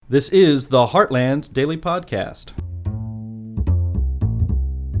This is the Heartland Daily Podcast.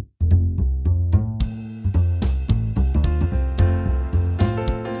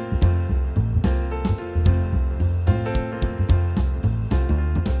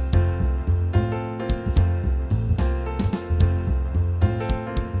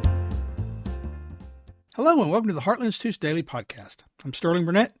 Hello and welcome to the Heartland Institute's Daily Podcast. I'm Sterling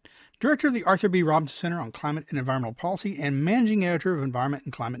Burnett, Director of the Arthur B. Robinson Center on Climate and Environmental Policy and Managing Editor of Environment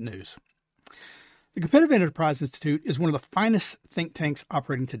and Climate News. The Competitive Enterprise Institute is one of the finest think tanks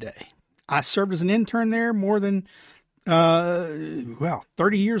operating today. I served as an intern there more than 30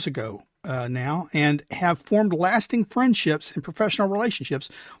 years ago now, and have formed lasting friendships and professional relationships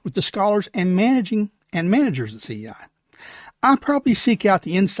with the scholars and managers at CEI. I probably seek out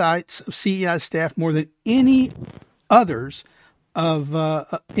the insights of CEI staff more than any others of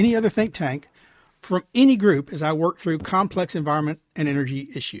any other think tank from any group as I work through complex environment and energy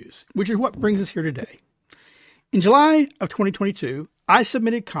issues, which is what brings us here today. In July of 2022, I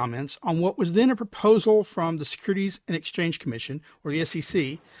submitted comments on what was then a proposal from the Securities and Exchange Commission, or the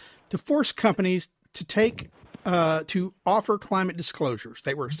SEC, to force companies to offer climate disclosures.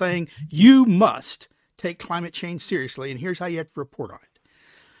 They were saying, you must take climate change seriously, and here's how you have to report on it.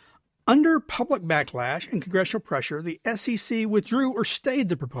 Under public backlash and congressional pressure, the SEC withdrew or stayed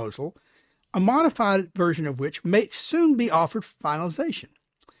the proposal, a modified version of which may soon be offered for finalization.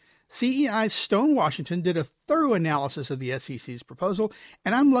 CEI's Stone Washington did a thorough analysis of the SEC's proposal,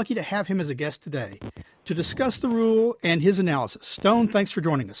 and I'm lucky to have him as a guest today to discuss the rule and his analysis. Stone, thanks for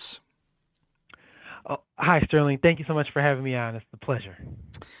joining us. Oh, hi, Sterling. Thank you so much for having me on. It's a pleasure.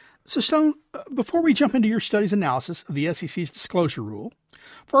 So, Stone, before we jump into your study's analysis of the SEC's disclosure rule,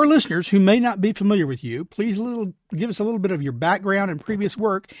 for our listeners who may not be familiar with you, please give us a little bit of your background and previous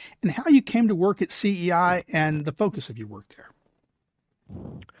work and how you came to work at CEI and the focus of your work there.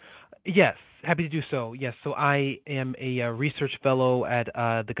 Yes, happy to do so. Yes, so I am a research fellow at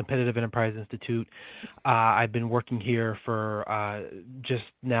the Competitive Enterprise Institute. I've been working here for just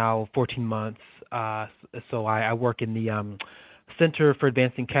now 14 months. So I work in the Center for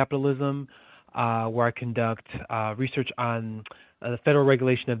Advancing Capitalism, where I conduct research on the federal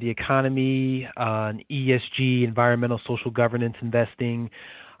regulation of the economy, on ESG, environmental social governance investing,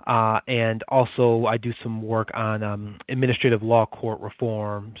 and also I do some work on administrative law court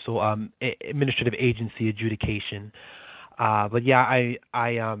reform, so administrative agency adjudication. But yeah,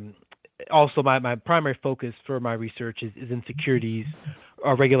 I also my primary focus for my research is in securities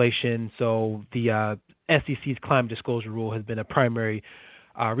regulation. So the SEC's climate disclosure rule has been a primary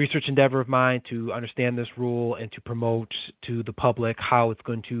research endeavor of mine to understand this rule and to promote to the public how it's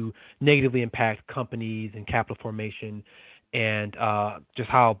going to negatively impact companies and capital formation, and just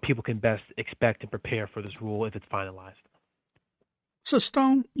how people can best expect and prepare for this rule if it's finalized. So,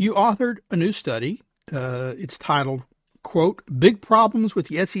 Stone, you authored a new study. It's titled, quote, "Big Problems with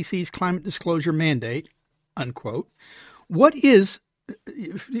the SEC's Climate Disclosure Mandate," unquote. What is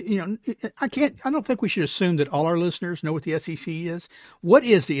I don't think we should assume that all our listeners know what the SEC is. What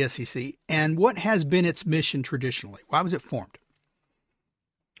is the SEC, and what has been its mission traditionally? Why was it formed?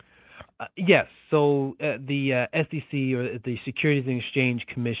 Yes. So the SEC, or the Securities and Exchange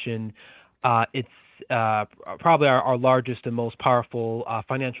Commission, it's probably our largest and most powerful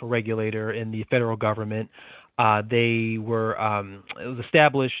financial regulator in the federal government. It was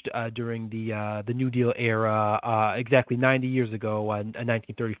established during the New Deal era, exactly 90 years ago, in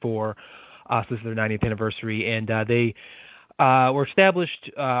 1934. So this is their 90th anniversary, and they were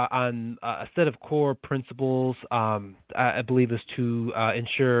established on a set of core principles. I believe is to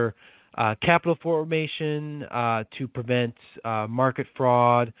ensure capital formation, to prevent market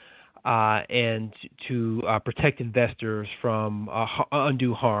fraud, and to protect investors from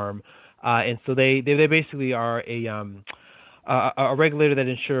undue harm. And so they basically are a regulator that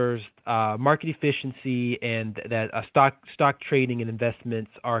ensures market efficiency and that stock trading and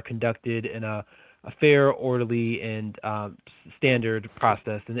investments are conducted in a fair, orderly, and standard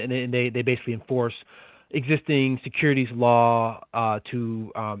process. And they basically enforce existing securities law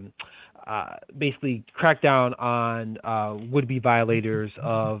to basically crack down on would-be violators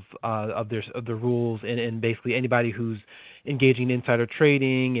of the rules, and basically anybody who's engaging in insider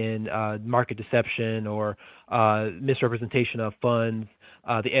trading and market deception or misrepresentation of funds.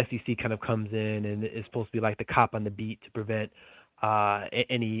 The SEC kind of comes in and is supposed to be like the cop on the beat to prevent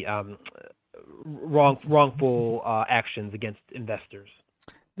any wrongful actions against investors.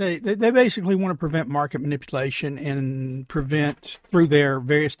 They basically want to prevent market manipulation and prevent, through their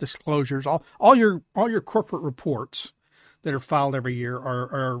various disclosures, all your corporate reports that are filed every year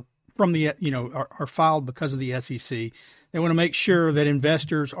are from the are filed because of the SEC. They want to make sure that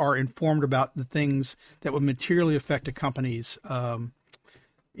investors are informed about the things that would materially affect a company's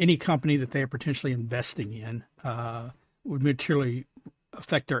any company that they are potentially investing in would materially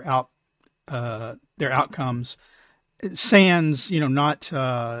affect their outcomes. Sans, not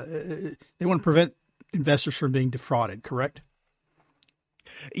they want to prevent investors from being defrauded. Correct?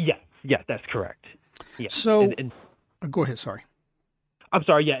 Yeah, that's correct. Yeah. So, go ahead. Sorry. I'm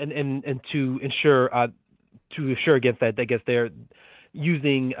sorry. Yeah, and to ensure against that, I guess they're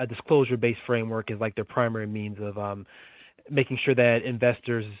using a disclosure-based framework as like their primary means of making sure that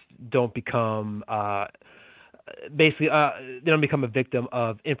investors don't become they don't become a victim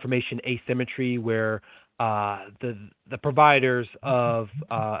of information asymmetry, where the providers of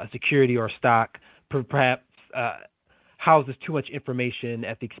a security or a stock perhaps houses too much information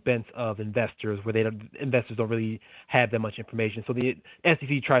at the expense of investors, where investors don't really have that much information. So the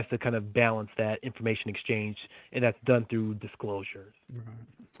SEC tries to kind of balance that information exchange, and that's done through disclosures.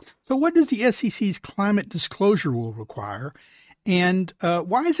 Right. So what does the SEC's climate disclosure rule require, and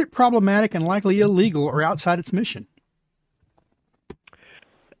why is it problematic and likely illegal or outside its mission?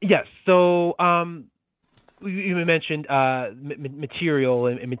 Yes. So you mentioned material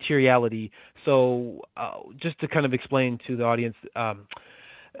and materiality. So just to kind of explain to the audience,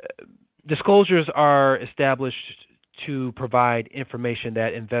 disclosures are established to provide information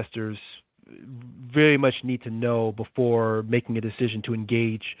that investors very much need to know before making a decision to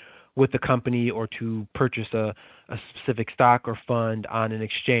engage with the company or to purchase a specific stock or fund on an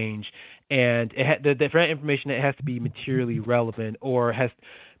exchange. And the information, it has to be materially relevant, or has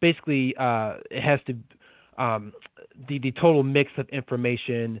basically it has to the total mix of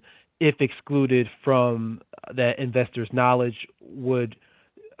information, if excluded from that investor's knowledge, would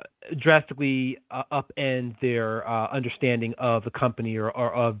drastically upend their understanding of the company or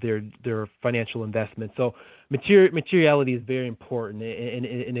of their financial investment. So materiality is very important,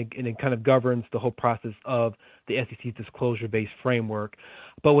 and it kind of governs the whole process of the SEC's disclosure-based framework.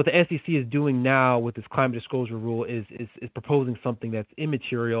 But what the SEC is doing now with this climate disclosure rule is proposing something that's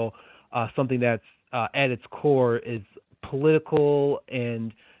immaterial, something that's at its core is political,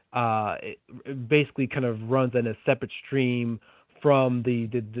 and it basically kind of runs in a separate stream from the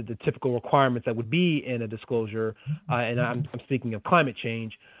typical requirements that would be in a disclosure, and I'm speaking of climate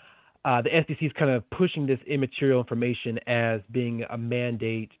change. The SEC is kind of pushing this immaterial information as being a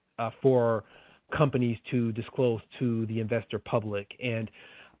mandate for companies to disclose to the investor public, and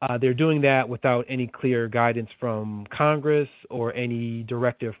they're doing that without any clear guidance from Congress or any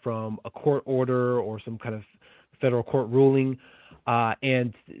directive from a court order or some kind of federal court ruling.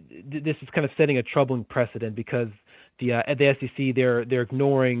 And this is kind of setting a troubling precedent, because at the SEC, they're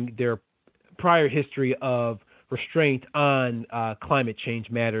ignoring their prior history of restraint on climate change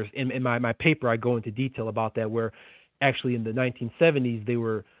matters. In my paper, I go into detail about that, where actually in the 1970s, they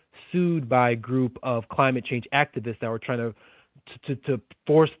were sued by a group of climate change activists that were trying to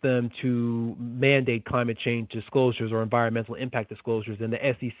force them to mandate climate change disclosures or environmental impact disclosures. And the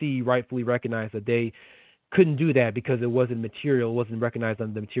SEC rightfully recognized that they couldn't do that because it wasn't material, it wasn't recognized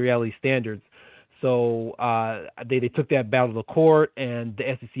under the materiality standards. So they took that battle to court, and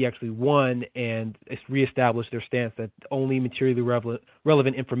the SEC actually won, and it's reestablished their stance that only materially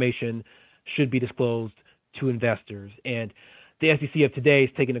relevant information should be disclosed to investors. And the SEC of today is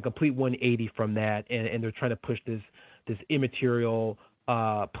taking a complete 180 from that, and they're trying to push this immaterial,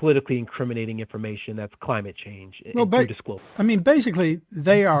 politically incriminating information that's climate change through disclosure. I mean, basically,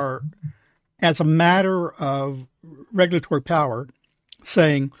 they are, as a matter of regulatory power,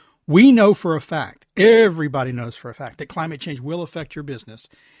 saying, we know for a fact, everybody knows for a fact, that climate change will affect your business,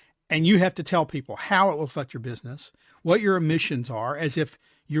 and you have to tell people how it will affect your business, what your emissions are, as if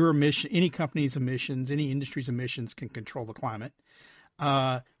your emission, any company's emissions, any industry's emissions can control the climate,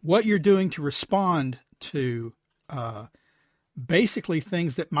 what you're doing to respond to basically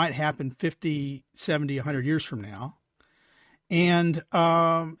things that might happen 50, 70, 100 years from now. And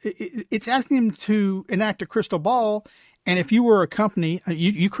it's asking them to enact a crystal ball. And if you were a company,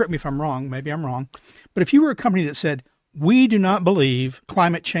 you correct me if I'm wrong, maybe I'm wrong, but if you were a company that said, we do not believe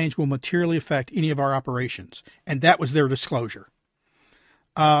climate change will materially affect any of our operations, and that was their disclosure,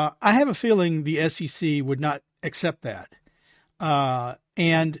 I have a feeling the SEC would not accept that.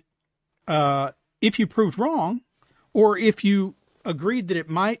 And if you proved wrong, or if you agreed that it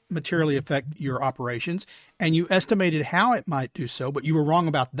might materially affect your operations and you estimated how it might do so, but you were wrong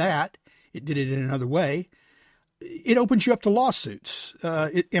about that, it did it in another way, it opens you up to lawsuits.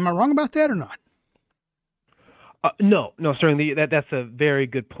 Am I wrong about that or not? No, certainly that's a very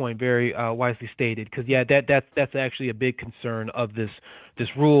good point, very wisely stated. Because that's actually a big concern of this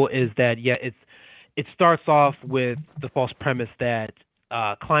rule, is that it starts off with the false premise that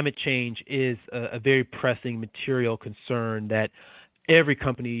climate change is a very pressing material concern that every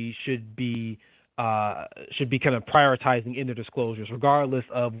company should be kind of prioritizing in their disclosures, regardless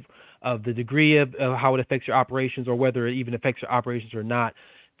of the degree of how it affects your operations or whether it even affects your operations or not.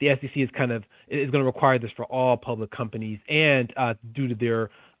 The SEC is going to require this for all public companies, and due to their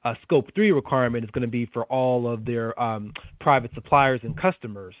Scope 3 requirement, it's going to be for all of their private suppliers and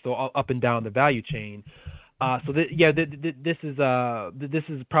customers, so up and down the value chain. This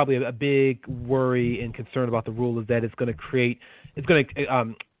is probably a big worry and concern about the rule, is that it's going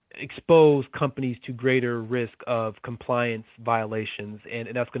to expose companies to greater risk of compliance violations, and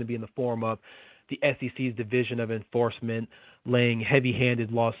that's going to be in the form of the SEC's Division of Enforcement laying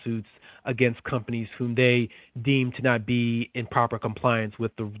heavy-handed lawsuits against companies whom they deem to not be in proper compliance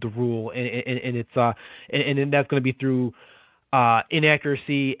with the rule, and that's going to be through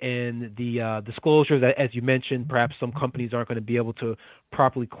inaccuracy in the disclosures. As you mentioned, perhaps some companies aren't going to be able to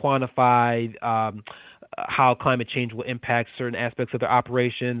properly quantify how climate change will impact certain aspects of their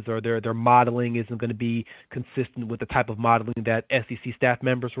operations, or their modeling isn't going to be consistent with the type of modeling that SEC staff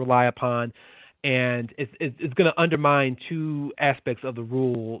members rely upon. And it's going to undermine two aspects of the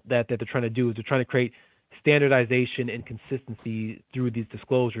rule that they're trying to do. Is they're trying to create standardization and consistency through these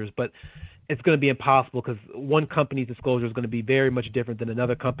disclosures, but it's going to be impossible because one company's disclosure is going to be very much different than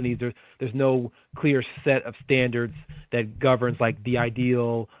another company's. There's no clear set of standards that governs like the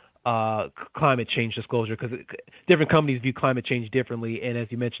ideal climate change disclosure, because different companies view climate change differently, and as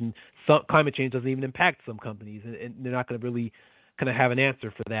you mentioned, climate change doesn't even impact some companies, and they're not going to really kind of have an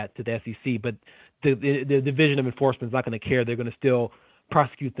answer for that to the SEC. But the Division of Enforcement is not going to care. They're going to still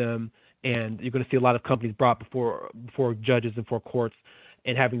prosecute them, and you're going to see a lot of companies brought before judges and before courts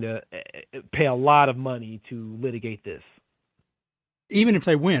and having to pay a lot of money to litigate this. Even if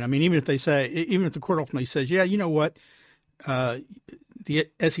they win, I mean, even if the court ultimately says, yeah, you know what, the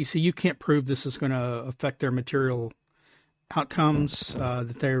SEC, you can't prove this is going to affect their material outcomes,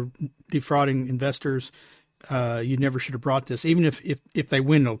 that they're defrauding investors, you never should have brought this. Even if they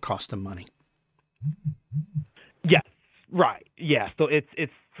win, it'll cost them money. Yes, right. Yeah, so it's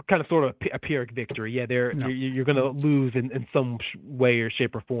kind of sort of a Pyrrhic victory. Yeah, you're going to lose in some way or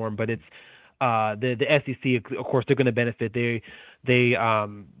shape or form, but it's the SEC, of course, they're going to benefit. They're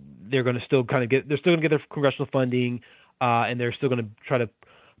going to still kind of get their congressional funding, and they're still going to try to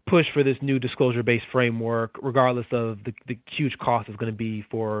push for this new disclosure-based framework, regardless of the huge cost it's going to be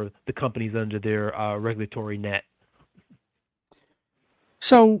for the companies under their regulatory net.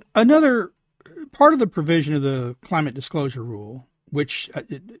 So another part of the provision of the climate disclosure rule, which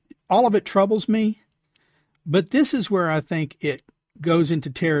all of it troubles me, but this is where I think it goes into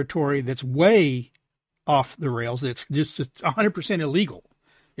territory that's way off the rails. It's just 100% illegal.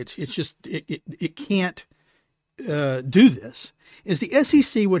 It can't do this, is the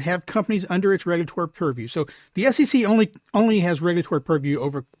SEC would have companies under its regulatory purview. So the SEC only has regulatory purview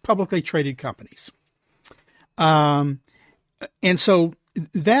over publicly traded companies. And so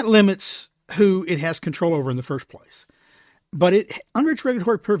that limits who it has control over in the first place. But under its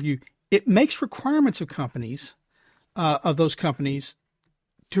regulatory purview, it makes requirements of companies, of those companies,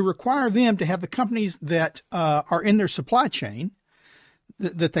 to require them to have the companies that are in their supply chain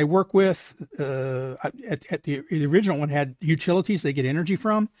that they work with. At the original one had utilities they get energy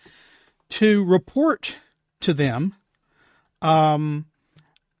from, to report to them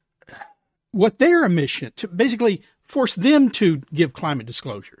what their emission, to basically force them to give climate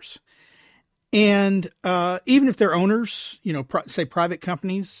disclosures. And even if their owners, say private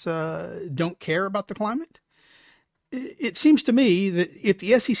companies, don't care about the climate, it seems to me that if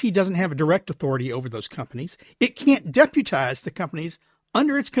the SEC doesn't have a direct authority over those companies, it can't deputize the companies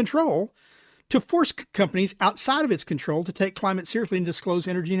under its control to force companies outside of its control to take climate seriously and disclose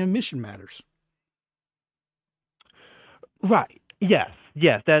energy and emission matters. Right. Yes.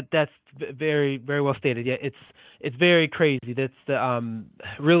 That's very, very well stated. Yeah, it's very crazy. That's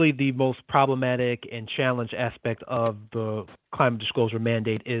really the most problematic and challenged aspect of the climate disclosure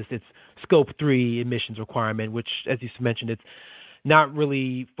mandate is its Scope 3 emissions requirement, which, as you mentioned, it's not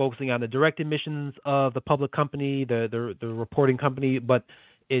really focusing on the direct emissions of the public company, the reporting company, but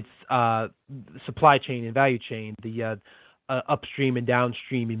it's supply chain and value chain, the upstream and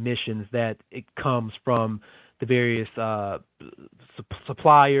downstream emissions that it comes from the various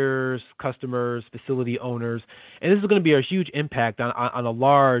suppliers, customers, facility owners. And this is going to be a huge impact on a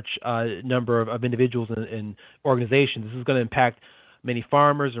large number of individuals and organizations. This is going to impact many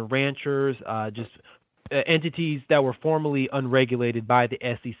farmers and ranchers, just entities that were formerly unregulated by the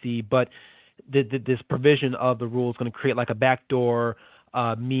SEC, but this provision of the rule is going to create like a backdoor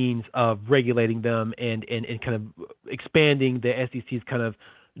means of regulating them and kind of expanding the SEC's kind of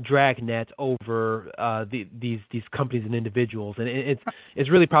dragnet over these companies and individuals, and it's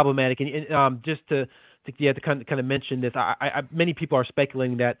really problematic. And just to kind of mention this, many people are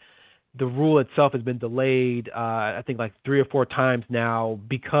speculating that the rule itself has been delayed, I think like 3 or 4 times now,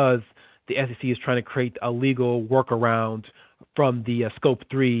 because the SEC is trying to create a legal workaround from the Scope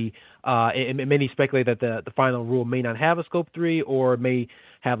 3. And many speculate that the final rule may not have a Scope 3, or may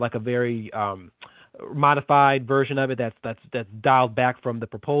have like a very modified version of it that's dialed back from the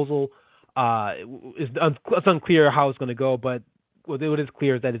proposal. It's unclear how it's going to go, but what is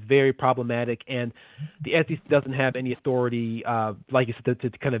clear is that it's very problematic, and the SEC doesn't have any authority, like you said, to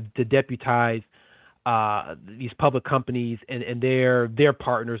kind of to deputize these public companies and their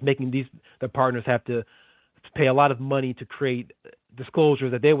partners, making their partners have to pay a lot of money to create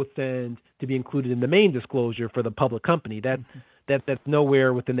disclosures that they would send to be included in the main disclosure for the public company. That's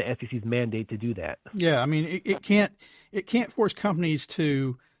nowhere within the SEC's mandate to do that. Yeah, I mean, it can't force companies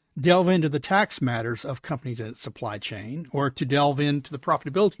to delve into the tax matters of companies in its supply chain, or to delve into the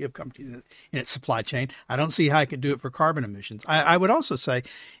profitability of companies in its supply chain. I don't see how it could do it for carbon emissions. I would also say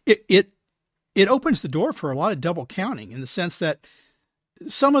it opens the door for a lot of double counting, in the sense that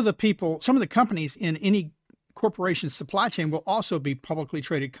some of the companies in any corporation's supply chain will also be publicly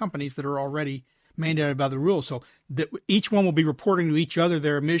traded companies that are already mandated by the rules. So that each one will be reporting to each other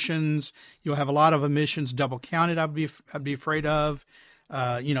their emissions. You'll have a lot of emissions double counted. I'd be afraid of.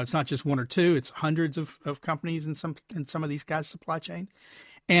 It's not just 1 or 2; it's hundreds of companies in some of these guys' supply chain.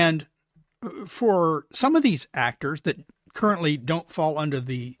 And for some of these actors that currently don't fall under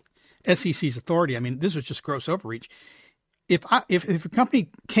the SEC's authority, I mean, this was just gross overreach. If a company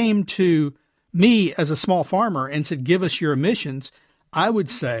came to me as a small farmer and said, "Give us your emissions," I would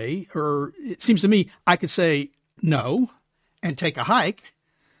say, or it seems to me, I could say no and take a hike.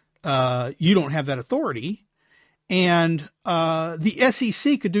 You don't have that authority. And the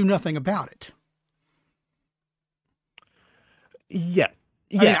SEC could do nothing about it. Yeah.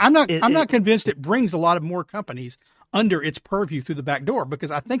 I mean, I'm not convinced it brings a lot of more companies under its purview through the back door,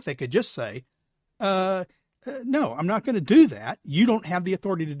 because I think they could just say, no, I'm not going to do that. You don't have the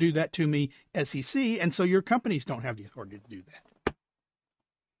authority to do that to me, SEC, and so your companies don't have the authority to do that.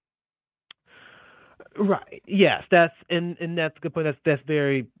 Right. Yes, that's a good point. That's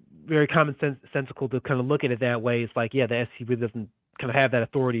very, very sensical to kind of look at it that way. It's like, yeah, the SEC really doesn't kind of have that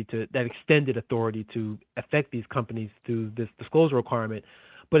authority, that extended authority to affect these companies through this disclosure requirement.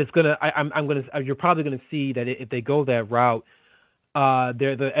 But it's you're probably gonna see that if they go that route,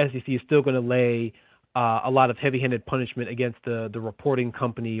 the SEC is still gonna lay a lot of heavy-handed punishment against the reporting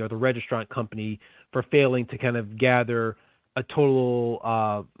company or the registrant company for failing to kind of gather a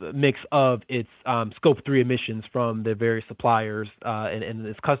total mix of its Scope 3 emissions from their various suppliers and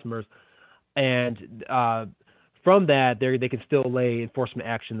its customers. And from that, they can still lay enforcement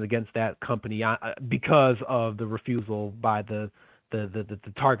actions against that company because of the refusal by the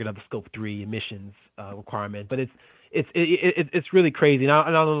target of the Scope 3 emissions requirement. But it's really crazy. And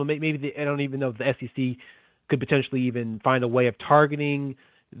I don't know, maybe I don't even know if the SEC could potentially even find a way of targeting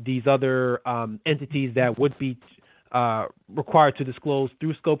these other entities that would be required to disclose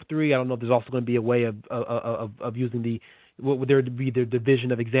through Scope 3. I don't know if there's also going to be a way of using what would there be the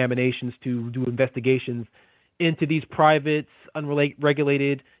division of examinations to do investigations into these private,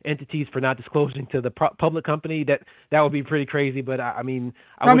 unregulated entities for not disclosing to the public company. That would be pretty crazy, but I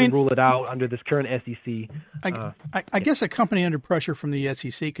wouldn't rule it out under this current SEC. I guess a company under pressure from the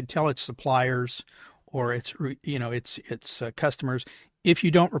SEC could tell its suppliers or its customers, if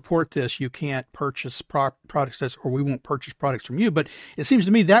you don't report this, you can't purchase products, or we won't purchase products from you. But it seems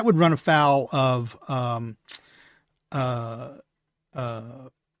to me that would run afoul of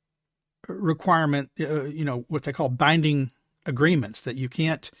requirement, what they call binding agreements, that you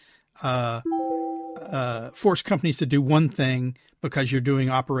can't force companies to do one thing because you're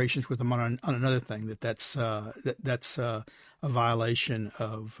doing operations with them on another thing. That's a violation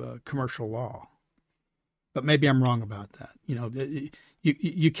of commercial law. But maybe I'm wrong about that.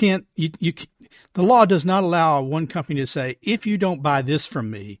 You can't. The law does not allow one company to say, if you don't buy this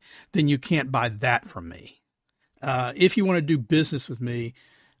from me, then you can't buy that from me. If you want to do business with me,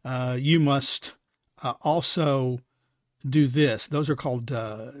 you must also do this. Those are called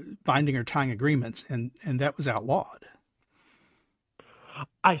binding or tying agreements, and that was outlawed.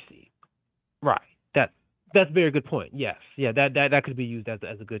 I see. Right. That's a very good point. Yes. Yeah. That could be used as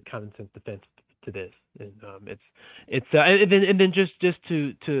a good common sense defense to this. And and then just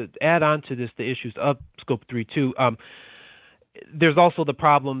to add on to this, the issues of Scope 3 too. there's also the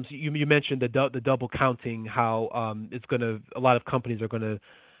problems you mentioned, the double counting, how a lot of companies are gonna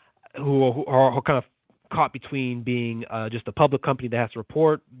who are kind of caught between being just a public company that has to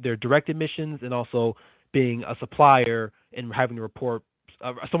report their direct emissions and also being a supplier and having to report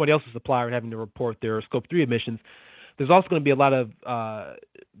somebody else's supplier and having to report their Scope 3 emissions. There's also going to be a lot of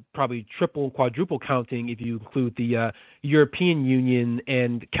probably triple and quadruple counting if you include the European Union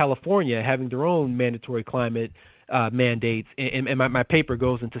and California having their own mandatory climate mandates. And my paper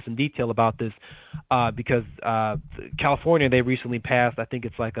goes into some detail about this because California, they recently passed, I think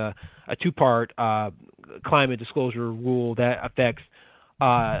it's like a two-part climate disclosure rule that affects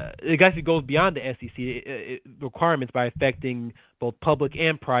it actually goes beyond the SEC requirements by affecting both public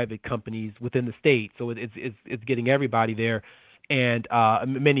and private companies within the state. So it's getting everybody there, and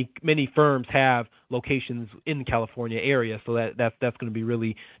many firms have locations in the California area. So that's going to be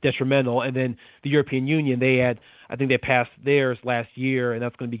really detrimental. And then the European Union, I think they passed theirs last year, and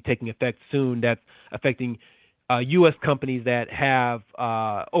that's going to be taking effect soon. That's affecting U.S. companies that have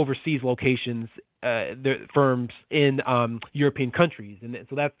overseas locations. Their firms in European countries, and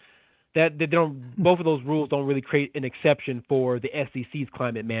so that they don't. Both of those rules don't really create an exception for the SEC's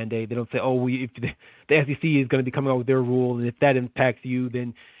climate mandate. They don't say, if the SEC is going to be coming out with their rule, and if that impacts you,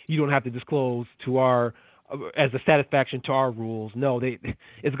 then you don't have to disclose to our as a satisfaction to our rules. No,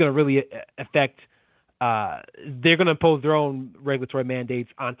 it's going to really affect. They're going to impose their own regulatory mandates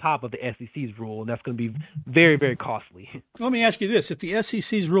on top of the SEC's rule, and that's going to be very, very costly. Let me ask you this. If the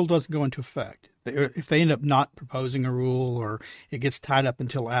SEC's rule doesn't go into effect, if they end up not proposing a rule or it gets tied up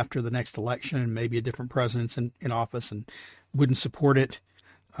until after the next election and maybe a different president's in office and wouldn't support it,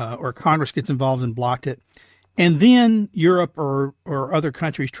 or Congress gets involved and blocked it, and then Europe or other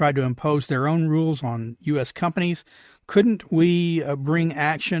countries try to impose their own rules on U.S. companies, couldn't we bring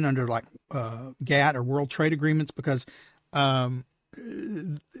action under like GATT or World Trade Agreements because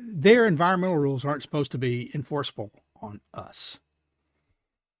their environmental rules aren't supposed to be enforceable on us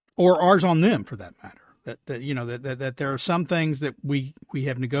or ours on them for that matter? That there are some things that we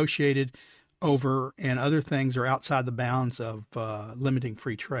have negotiated over and other things are outside the bounds of limiting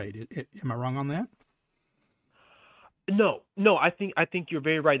free trade. Am I wrong on that? No, I think you're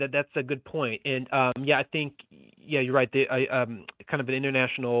very right. That's a good point. And I think you're right. Kind of an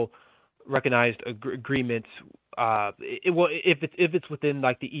international recognized agreement. If it's within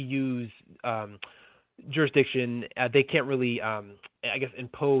like the EU's jurisdiction, they can't really,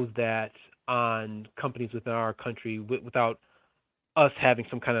 impose that on companies within our country without us having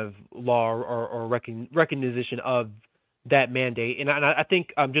some kind of law or recognition of that mandate. And I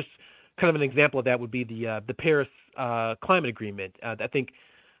think just kind of an example of that would be the Paris climate agreement. I think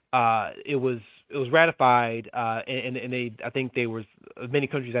it was ratified, and I think there was many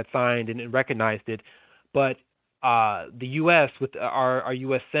countries that signed and recognized it, but the U.S. with our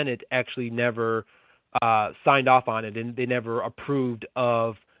U.S. Senate actually never signed off on it, and they never approved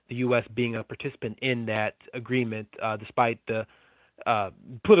of the U.S. being a participant in that agreement, despite the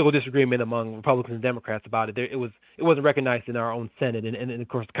political disagreement among Republicans and Democrats about it. It wasn't recognized in our own Senate, and of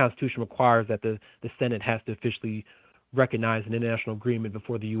course the Constitution requires that the Senate has to officially recognize an international agreement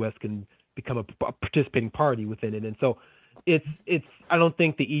before the U.S. can become a participating party within it. And so it's I don't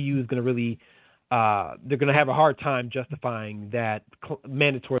think the EU is going to really they're going to have a hard time justifying that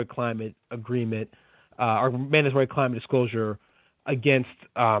mandatory climate agreement or mandatory climate disclosure against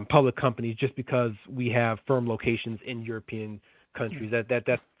public companies just because we have firm locations in European countries. That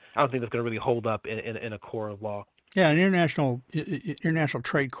I don't think that's going to really hold up in a court of law. Yeah, in international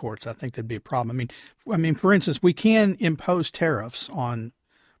trade courts, I think that'd be a problem. I mean, for instance, we can impose tariffs on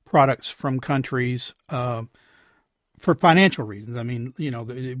products from countries for financial reasons. I mean,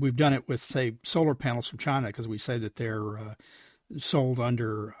 we've done it with, say, solar panels from China because we say that they're sold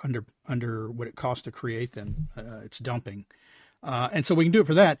under what it costs to create them. It's dumping. And so we can do it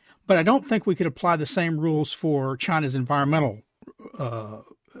for that. But I don't think we could apply the same rules for China's environmental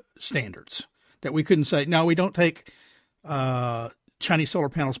standards. That we couldn't say, no, we don't take Chinese solar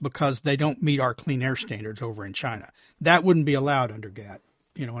panels because they don't meet our clean air standards over in China. That wouldn't be allowed under GATT,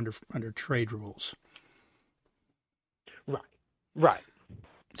 under trade rules. Right.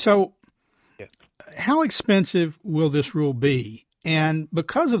 So how expensive will this rule be? And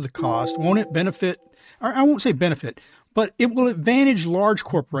because of the cost, won't it benefit, or I won't say benefit, but it will advantage large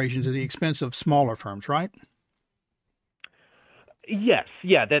corporations at the expense of smaller firms, right? Yes,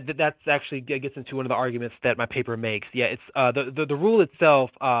 that's actually gets into one of the arguments that my paper makes. Yeah, it's the rule itself.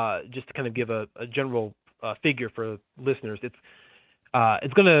 Just to kind of give a general figure for listeners, it's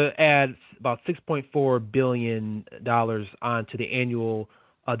going to add about $6.4 billion onto the annual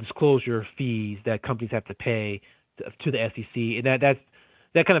disclosure fees that companies have to pay to the SEC, and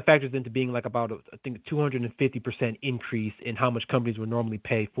that kind of factors into being like about, I think, 250% increase in how much companies would normally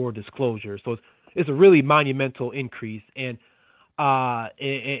pay for disclosure. So it's a really monumental increase, and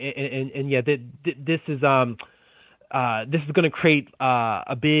yeah, this is going to create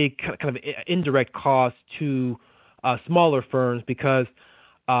a big kind of indirect cost to smaller firms, because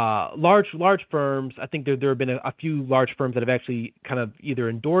large firms, I think there have been a few large firms that have actually kind of either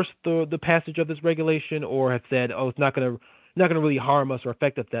endorsed the passage of this regulation or have said, oh, it's not going to really harm us or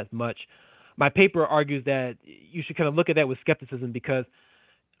affect us that much. My paper argues that you should kind of look at that with skepticism, because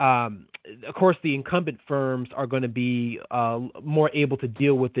of course the incumbent firms are going to be more able to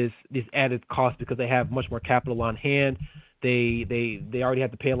deal with this added cost because they have much more capital on hand. They already have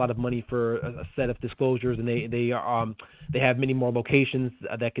to pay a lot of money for a set of disclosures, and they have many more locations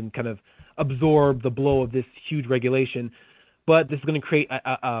that can kind of absorb the blow of this huge regulation. But this is going to create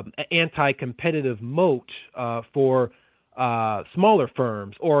an anti-competitive moat for smaller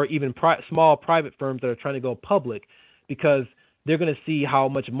firms, or even small private firms that are trying to go public, because they're going to see how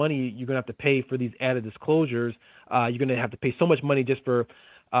much money you're going to have to pay for these added disclosures. You're going to have to pay so much money just to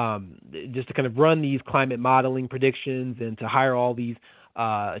kind of run these climate modeling predictions and to hire all these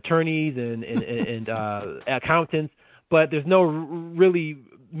attorneys and accountants. But there's no really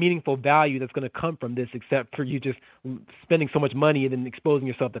meaningful value that's going to come from this, except for you just spending so much money and then exposing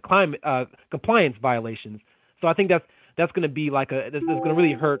yourself to climate compliance violations. So I think that's going to be that's going to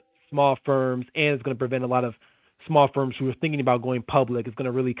really hurt small firms, and it's going to prevent a lot of small firms who are thinking about going public. It's going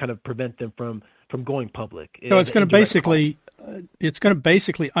to really kind of prevent them from going public. So it's going to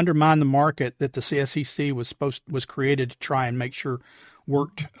basically undermine the market that the SEC was created to try and make sure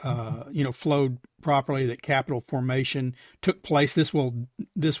worked, flowed properly, that capital formation took place. This will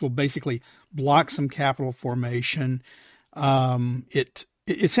basically block some capital formation.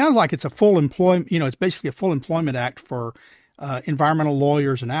 It sounds like it's a full employment. It's basically a full employment act for environmental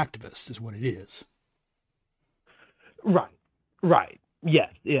lawyers and activists, is what it is. Right. Yes.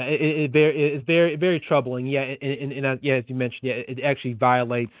 Yeah. It's very, very troubling. Yeah. And as you mentioned, yeah, it actually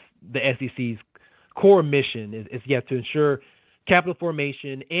violates the SEC's core mission is to ensure capital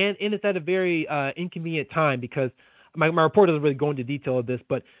formation, and it's at a very inconvenient time, because my report doesn't really go into detail of this,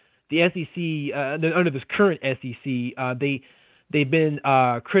 but the SEC under this current SEC, they've been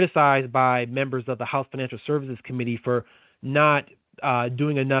criticized by members of the House Financial Services Committee for not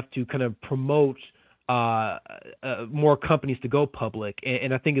doing enough to kind of promote more companies to go public,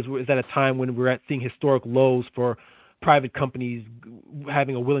 and I think it's at a time when we're seeing historic lows for private companies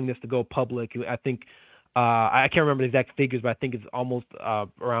having a willingness to go public. I think I can't remember the exact figures, but I think it's almost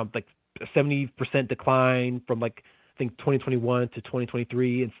around like a 70% decline from I think 2021 to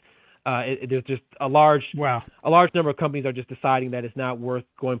 2023. There's just a large number of companies are just deciding that it's not worth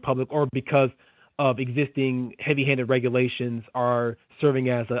going public, or because of existing heavy-handed regulations are serving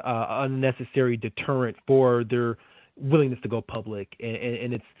as an unnecessary deterrent for their willingness to go public.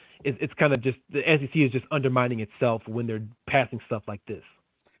 And it's kind of just, the SEC is just undermining itself when they're passing stuff like this.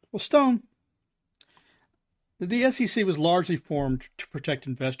 Well, Stone, the SEC was largely formed to protect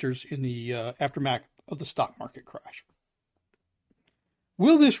investors in the aftermath of the stock market crash.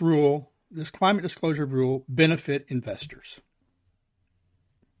 Will this climate disclosure rule, benefit investors?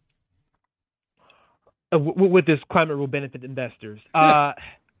 With this climate rule benefit investors?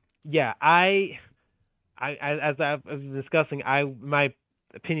 Yeah, as I was discussing, my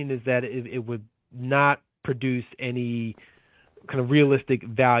opinion is that it would not produce any kind of realistic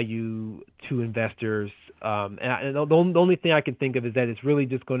value to investors. And the only thing I can think of is that it's really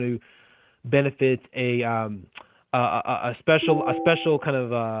just going to benefit a special kind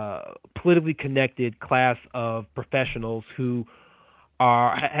of politically connected class of professionals who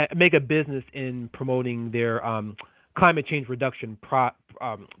make a business in promoting their climate change reduction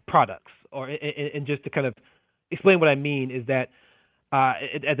products. And just to kind of explain what I mean is that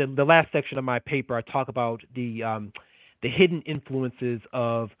at the last section of my paper, I talk about the hidden influences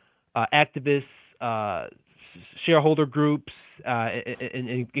of activists, shareholder groups,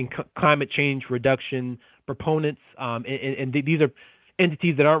 and climate change reduction proponents, and these are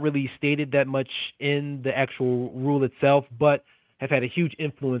entities that aren't really stated that much in the actual rule itself, but have had a huge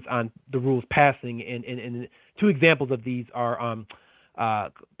influence on the rules passing. And two examples of these are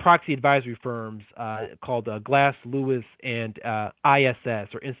proxy advisory firms called Glass Lewis and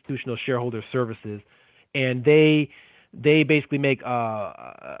ISS, or Institutional Shareholder Services, and they basically make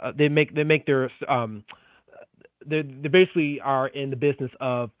they basically are in the business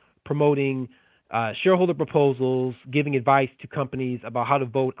of promoting shareholder proposals, giving advice to companies about how to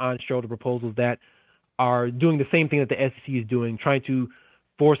vote on shareholder proposals that are doing the same thing that the SEC is doing, trying to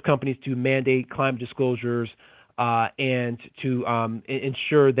force companies to mandate climate disclosures, and to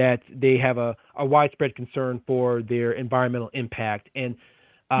ensure that they have a widespread concern for their environmental impact. And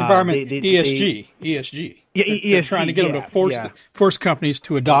ESG. Yeah, They're trying to get them to force companies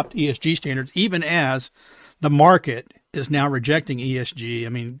to adopt ESG standards, even as the market is now rejecting ESG. I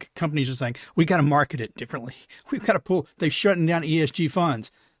mean, companies are saying, we got to market it differently. We've got to they're shutting down ESG funds.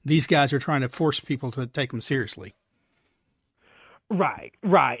 These guys are trying to force people to take them seriously. Right.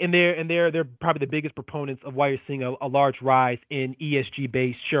 And they're probably the biggest proponents of why you're seeing a large rise in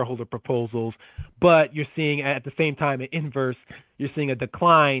ESG-based shareholder proposals. But you're seeing at the same time, an inverse, you're seeing a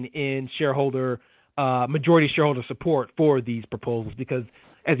decline in majority shareholder support for these proposals because,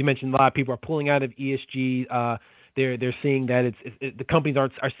 as you mentioned, a lot of people are pulling out of ESG. They're seeing that the companies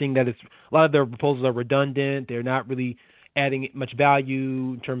are seeing that a lot of their proposals are redundant. They're not really adding much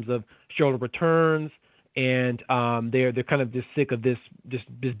value in terms of shareholder returns, and they're kind of just sick of this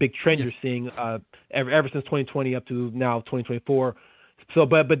big trend you're seeing ever since 2020 up to now 2024. So,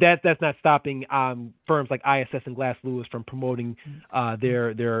 but that's not stopping firms like ISS and Glass Lewis from promoting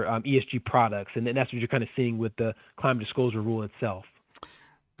their ESG products, and that's what you're kind of seeing with the climate disclosure rule itself.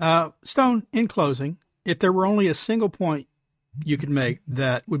 Stone, in closing, if there were only a single point you could make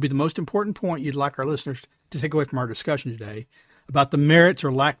that would be the most important point you'd like our listeners to take away from our discussion today about the merits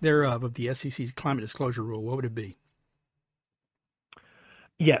or lack thereof of the SEC's climate disclosure rule, what would it be?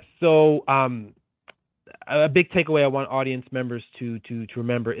 Yes. So a big takeaway I want audience members to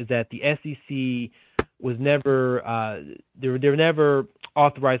remember is that the SEC was never they were never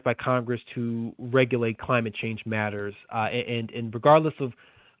authorized by Congress to regulate climate change matters, and regardless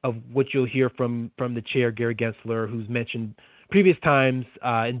of what you'll hear from the chair, Gary Gensler, who's mentioned previous times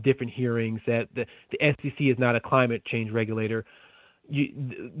in different hearings that the SEC is not a climate change regulator.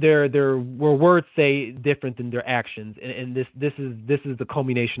 Their words say different than their actions, and this is the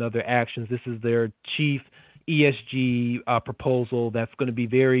culmination of their actions. This is their chief ESG proposal that's going to be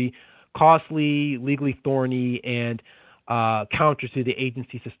very costly, legally thorny, and counter to the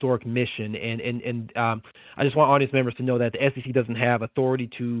agency's historic mission. And I just want audience members to know that the SEC doesn't have authority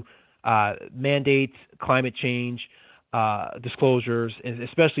to mandate climate change disclosures, and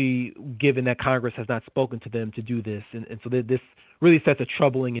especially given that Congress has not spoken to them to do this. And so this really sets a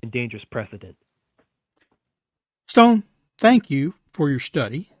troubling and dangerous precedent. Stone, thank you for your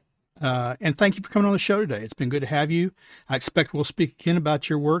study. And thank you for coming on the show today. It's been good to have you. I expect we'll speak again about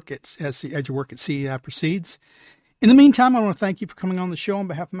your work as your work at CEI proceeds. In the meantime, I want to thank you for coming on the show on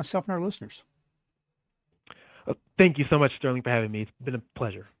behalf of myself and our listeners. Thank you so much, Sterling, for having me. It's been a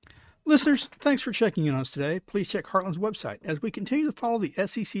pleasure. Listeners, thanks for checking in on us today. Please check Heartland's website as we continue to follow the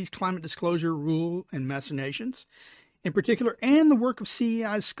SEC's climate disclosure rule and machinations, in particular, and the work of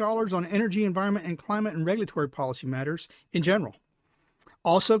CEI's scholars on energy, environment, and climate and regulatory policy matters in general.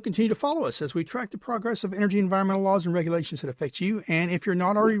 Also, continue to follow us as we track the progress of energy, environmental laws, and regulations that affect you. And if you're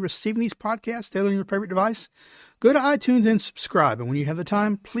not already receiving these podcasts daily on your favorite device, go to iTunes and subscribe. And when you have the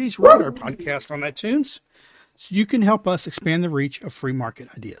time, please rate our podcast on iTunes so you can help us expand the reach of free market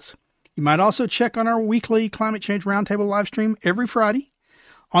ideas. You might also check on our weekly Climate Change Roundtable live stream every Friday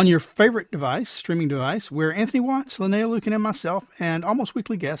on your favorite device, streaming device, where Anthony Watts, Linnea Lucan, and myself, and almost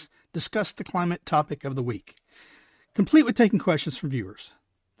weekly guests discuss the climate topic of the week, complete with taking questions from viewers.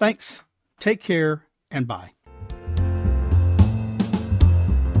 Thanks, take care, and bye.